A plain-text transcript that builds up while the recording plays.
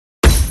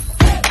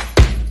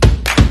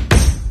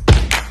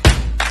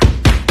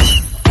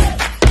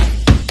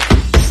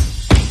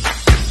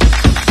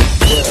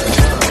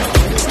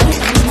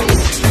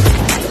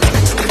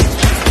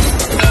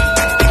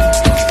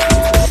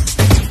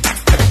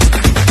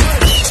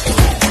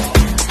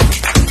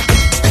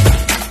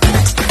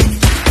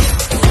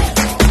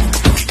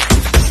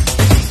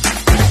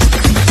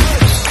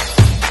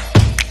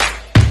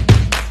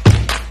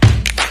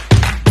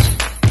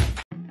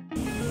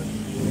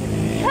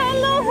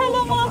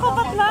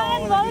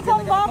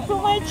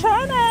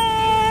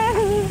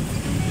channel!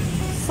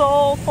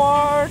 So,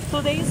 for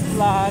today's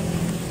vlog,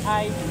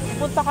 ay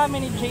punta kami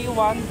ni J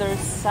Wonder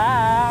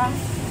sa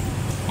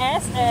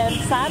SM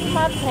San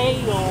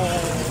Mateo.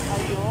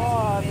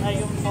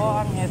 Ayun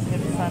po ang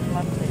SM San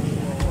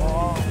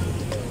Mateo.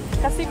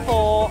 Kasi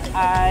po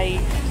ay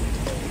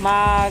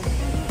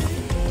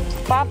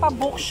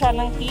magpapabook siya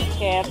ng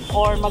ticket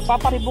or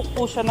magpaparebook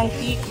po siya ng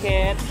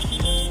ticket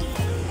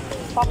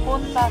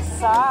papunta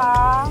sa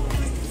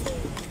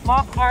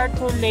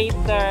MacArthur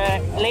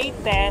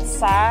Leyte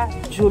sa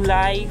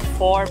July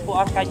 4 po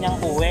ang kanyang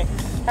uwi.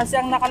 Kasi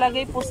ang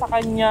nakalagay po sa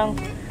kanyang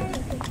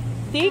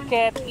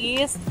ticket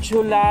is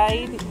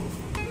July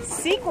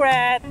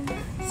secret.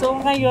 So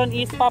ngayon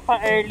is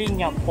papa-early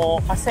niya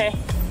po kasi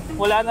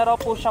wala na raw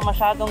po siya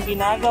masyadong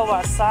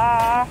ginagawa sa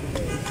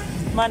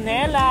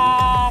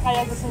Manila.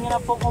 Kaya gusto niya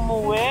na po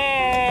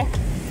umuwi.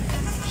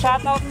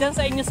 Shoutout dyan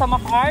sa inyo sa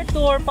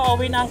MacArthur.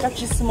 Pauwi na ang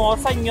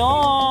kachismosa nyo.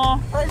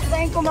 First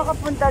time ko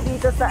makapunta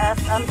dito sa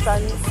SM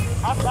San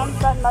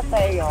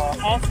Mateo.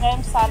 SM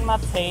San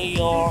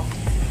Mateo.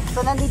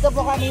 So nandito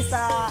po kami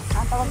sa,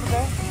 ang tawag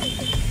ko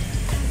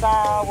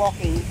sa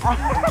walking.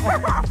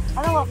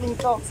 Anong walking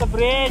to? Sa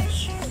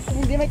bridge.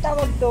 Hindi may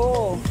tawag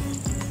to.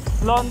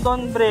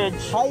 London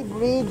Bridge. High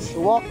Bridge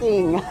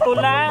walking.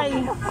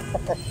 Tulay.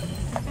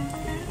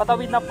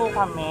 Patawid na po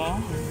kami.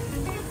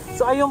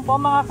 So ayun po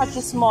mga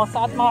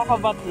kachismosa at mga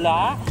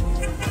kabatla.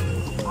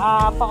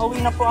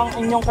 Pauwi na po ang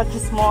inyong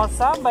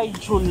kachismosa by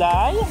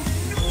July.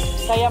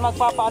 Kaya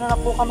magpapaano na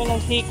po kami ng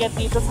ticket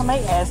dito sa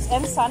may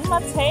SM San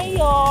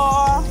Mateo.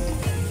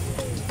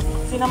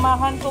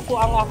 Sinamahan ko po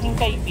ang aking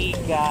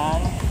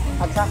kaibigan.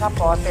 At saka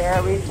po, si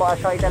Erwin po,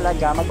 asyoy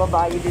talaga,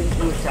 magbabayo din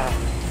po siya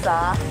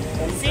sa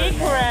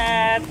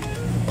secret.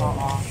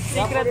 Oo.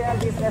 Secret ang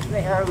business ni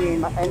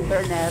Erwin,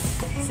 internet.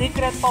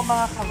 Secret po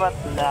mga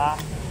kabatla.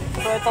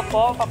 So ito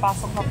po,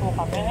 papasok na po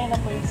kami. Ayun na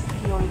po yung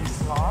security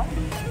slot.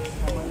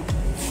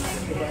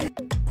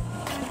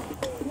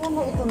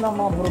 Ano ito na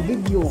mga bro,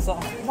 video?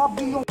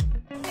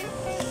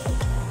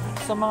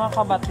 So mga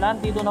kabatlan,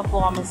 dito na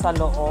po kami sa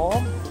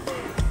loob.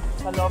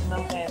 Sa loob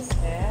ng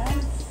SM.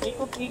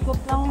 Ikot-ikot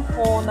lang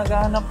po.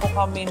 Naghahanap po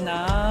kami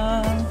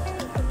ng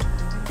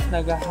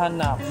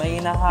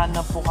may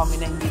hinahanap po kami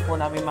na hindi po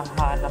namin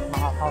mahanap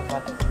mga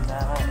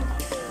kabatlan.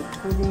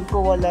 Hindi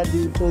ko wala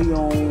dito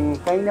yung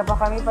kaya na pa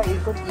kami pa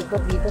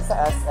ikot-ikot dito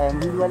sa SM.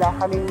 Wala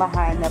kaming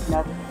mahanap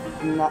na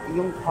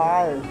yung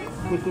call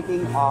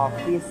ticketing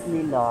office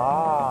nila.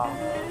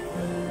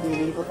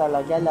 Feeling ko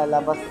talaga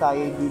lalabas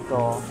tayo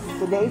dito.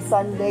 Today is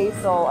Sunday,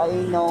 so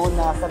I know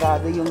na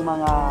sarado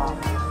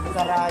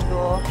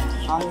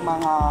ang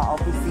mga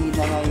opisina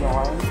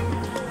ngayon.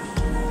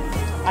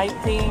 I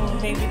think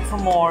maybe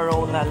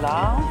tomorrow na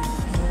lang.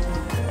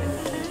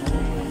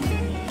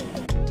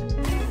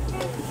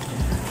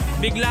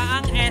 Bigla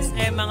ang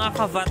SM mga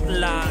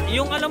kabatla.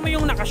 Yung alam mo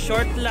yung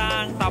naka-short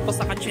lang, tapos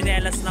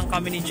naka-chinelas lang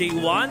kami ni J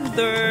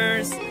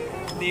Wonders.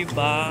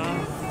 Diba?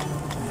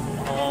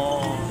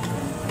 Oh.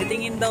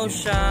 Titingin daw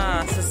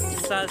siya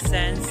sa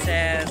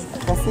senses.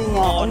 Kasi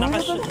nga,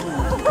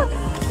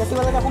 kasi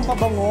wala na akong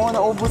pabango.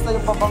 Naubos na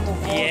yung pabango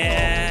ko.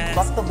 Yes.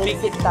 Back to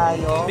basic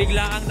tayo.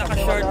 Bigla ang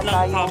naka-short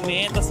lang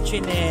kami, tapos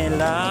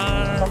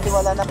chinelas. Kasi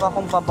wala na pa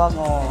akong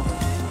pabango.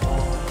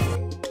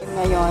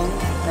 Ngayon,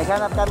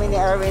 naghanap kami ni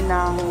Erwin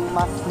ng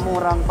mas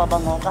murang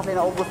pabango kasi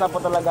naubos na po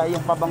talaga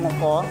yung pabango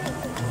ko.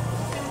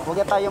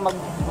 Huwag na tayo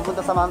magpupunta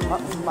sa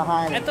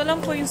mahal. Ito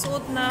lang po yung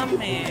suot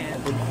namin.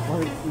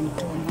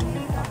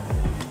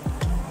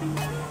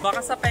 Baka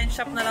sa pen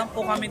shop na lang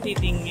po kami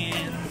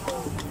titingin.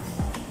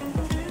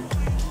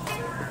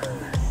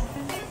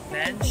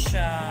 Pen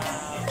shop.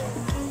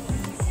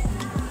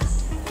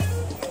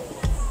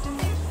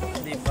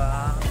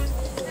 Diba?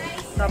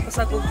 Tapos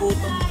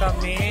nagugutom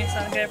kami.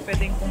 Saan kaya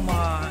pwedeng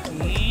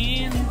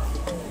kumain?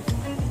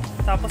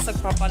 Tapos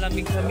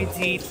nagpapalamig kami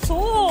dito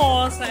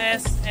sa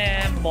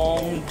SM.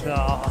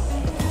 Bongga.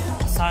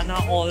 Sana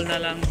all na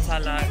lang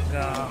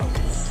talaga.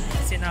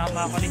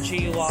 Sinama ko ni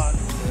J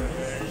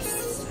Wonders.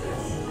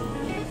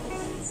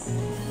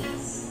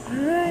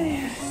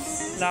 Ay,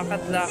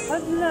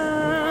 lakad-lakad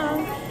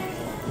lang.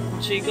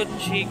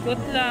 Chikot-chikot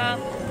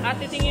lang. At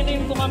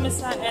titingin ko kami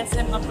sa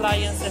SM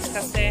Appliances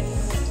kasi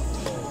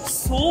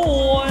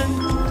soon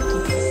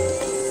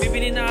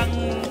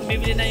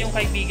bibili na yung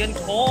kaibigan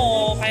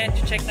ko, kaya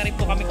check na rin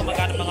po kami kung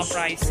magkano mga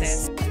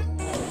prices.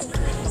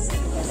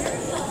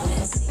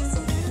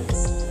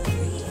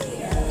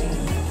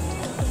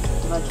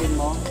 Imagine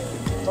mo,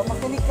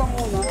 makinig ka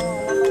muna,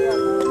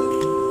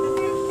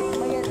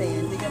 mamaya na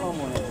yun, tingnan mo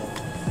muna.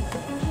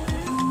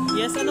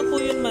 Yes, ano po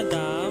yun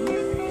madam?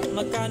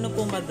 Magkano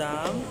po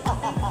madam?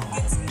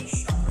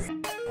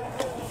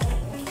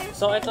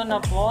 So ito na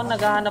po,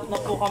 naghahanap na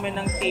po kami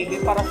ng TV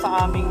para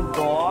sa aming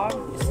dog.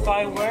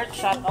 Skyward,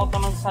 shout out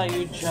naman sa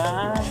iyo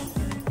dyan.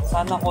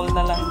 Sana all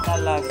na lang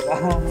talaga.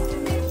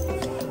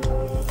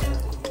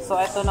 So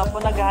ito na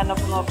po, naghahanap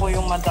na po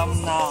yung madam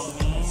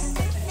namin.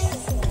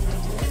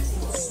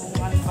 Kung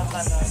ano ba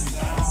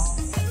talaga.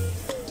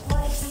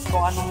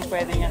 Kung anong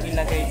pwede niyang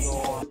ilagay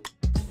doon.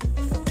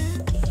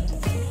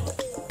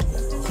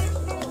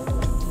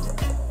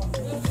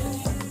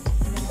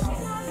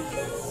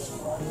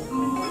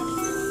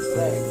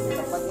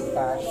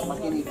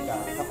 Makinig ka.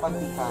 Kapag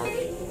ka,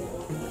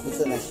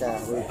 ito na siya.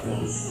 Wait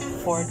lang.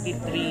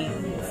 43.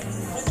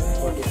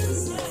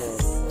 43 inches.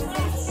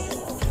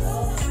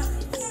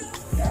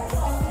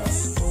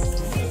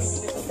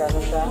 Magkano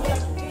siya?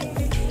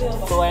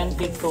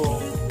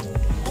 22.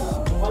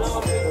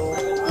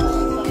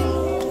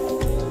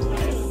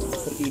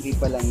 Sa TV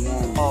pa lang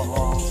yan.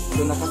 Oo.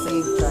 So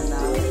nakasave ka na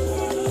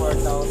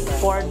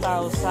 4,000.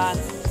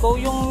 4,000. So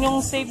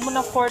yung save mo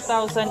na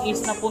 4,000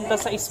 is napunta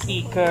sa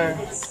speaker.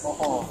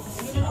 Oo.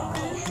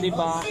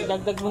 Diba?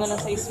 Idagdag mo na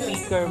lang sa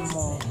speaker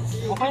mo.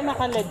 Okay,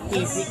 naka-LED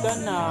TV ka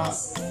na.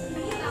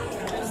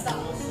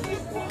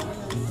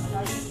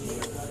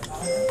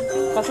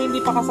 Kasi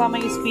hindi pa kasama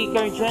yung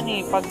speaker dyan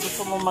eh. Pag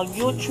gusto mo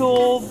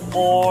mag-YouTube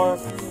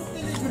or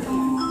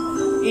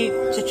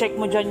i-check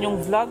mo dyan yung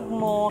vlog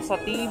mo sa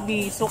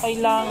TV. So,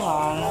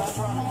 kailangan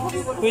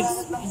with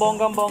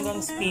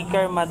bonggang-bonggang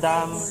speaker,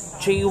 Madam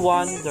J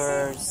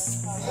Wonders.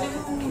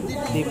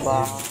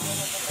 Diba?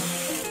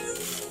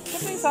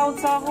 Kasi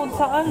sahod-sahod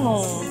sa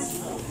ano.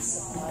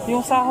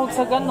 Yung sahod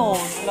sa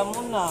ganon, alam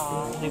mo na.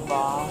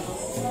 Diba?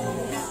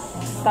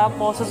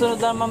 Tapos,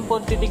 susunod naman po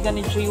titignan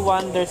ni J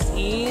Wonders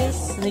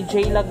is ni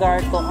J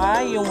Lagarto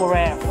ay yung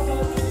ref.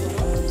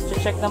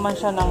 Check naman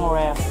siya ng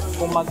ref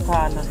kung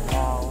magkano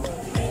daw.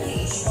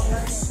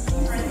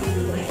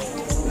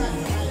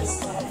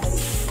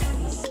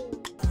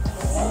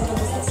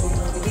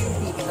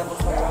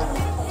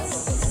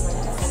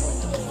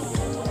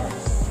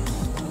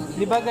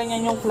 Di ba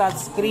ganyan yung flat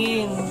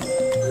screen?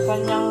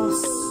 Kanyang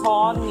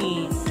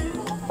Sony.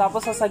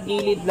 Tapos sa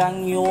gilid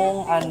lang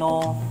yung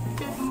ano,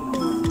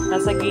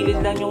 nasa gilid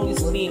lang yung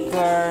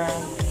speaker.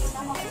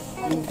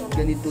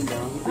 Ganito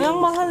lang. Ay, ang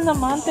mahal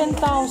naman,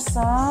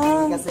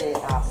 10,000. Kasi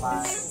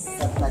apat.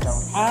 Set na daw.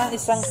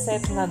 Isang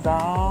set na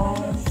daw.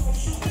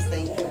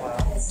 Thank you ha.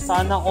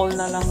 Sana all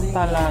na lang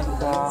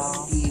talaga.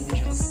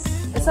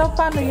 So,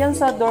 paano yan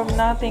sa dorm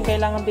natin?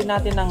 Kailangan din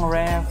natin ng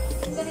ref.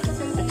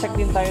 Check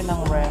din tayo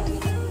ng ref.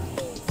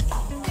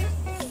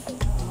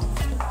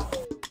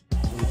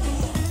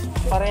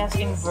 Parehas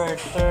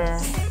inverter.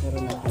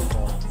 Meron natin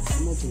ito.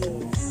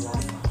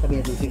 Sabi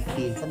natin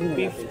 15. Sabi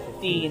natin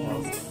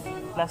 15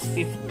 plus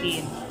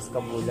 15.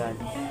 Kabulan.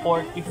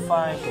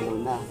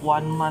 45. Na.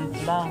 1 month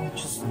lang.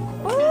 Just,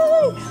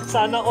 ay,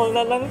 sana all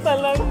na lang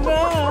talaga.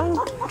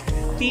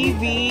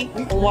 TV,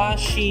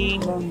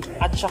 washing,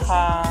 at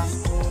saka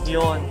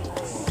yun.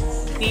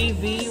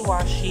 TV,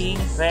 washing,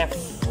 ref.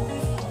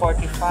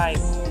 45.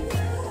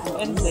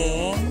 And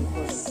then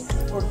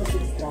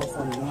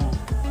 46,000 na.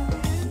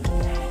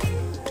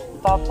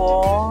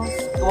 tapos,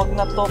 wag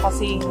na to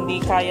kasi hindi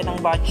kaya ng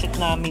budget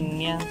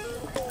namin yan.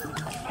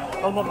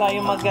 Wag na tayo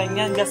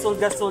magganyan.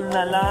 Gasol-gasol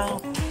na lang.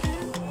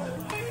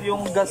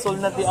 Yung gasol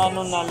na di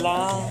ano na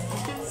lang.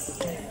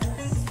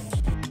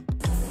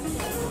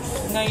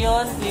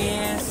 Ngayon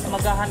is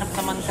maghahanap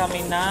naman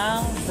kami ng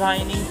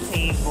dining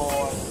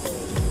table.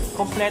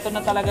 Kompleto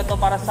na talaga to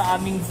para sa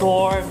aming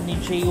dorm ni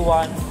J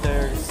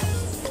Wonders.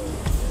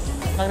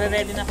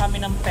 Magre-ready na kami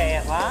ng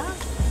pera.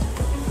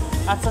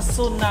 At sa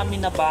soon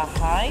namin na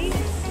bahay,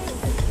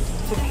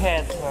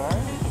 together.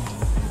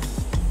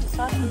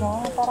 Saan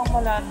ba? Parang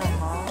wala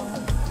naman.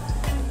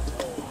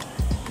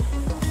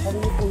 Sabi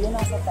po yun,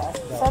 nasa taas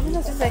daw. Sabi na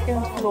sa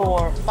second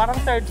floor. Parang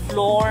third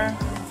floor.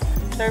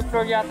 Third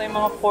floor yata yung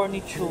mga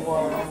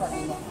furniture.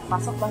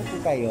 Pasok lang po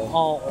kayo.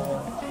 Oo.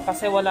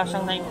 Kasi wala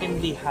siyang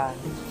naintindihan.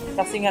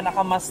 Kasi nga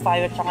naka-mask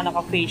tayo at saka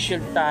naka-face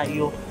shield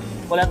tayo.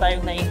 Wala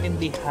tayong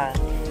naintindihan.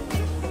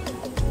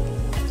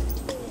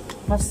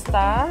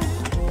 Basta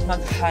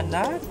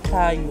maghanap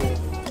tayo.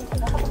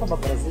 Nakapunta ba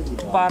Brazil, di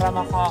ba? Para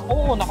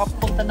oo,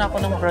 nakapunta na ako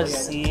ng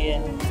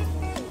Brazil.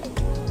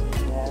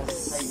 Yes.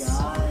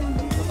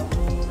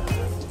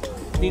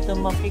 Dito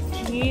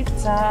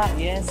makikita.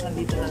 Yes,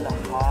 nandito na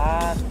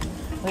lahat.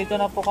 Nandito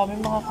na po kami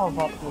mga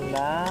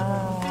kabatula.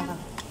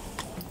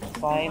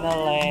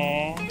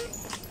 Finally,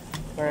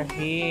 we're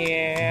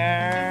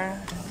here.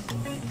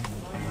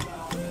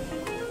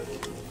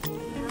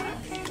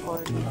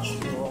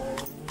 Furniture.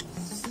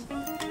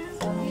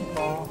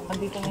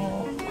 Andito na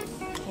yung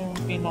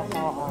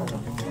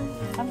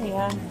ano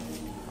yan?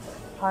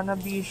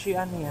 Hanabishi,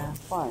 ano yan?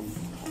 Fun.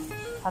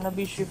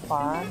 Hanabishi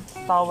fan,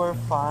 tower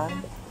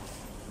fan.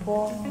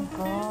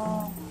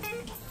 Bongga.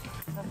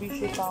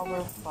 Hanabishi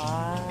tower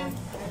fan.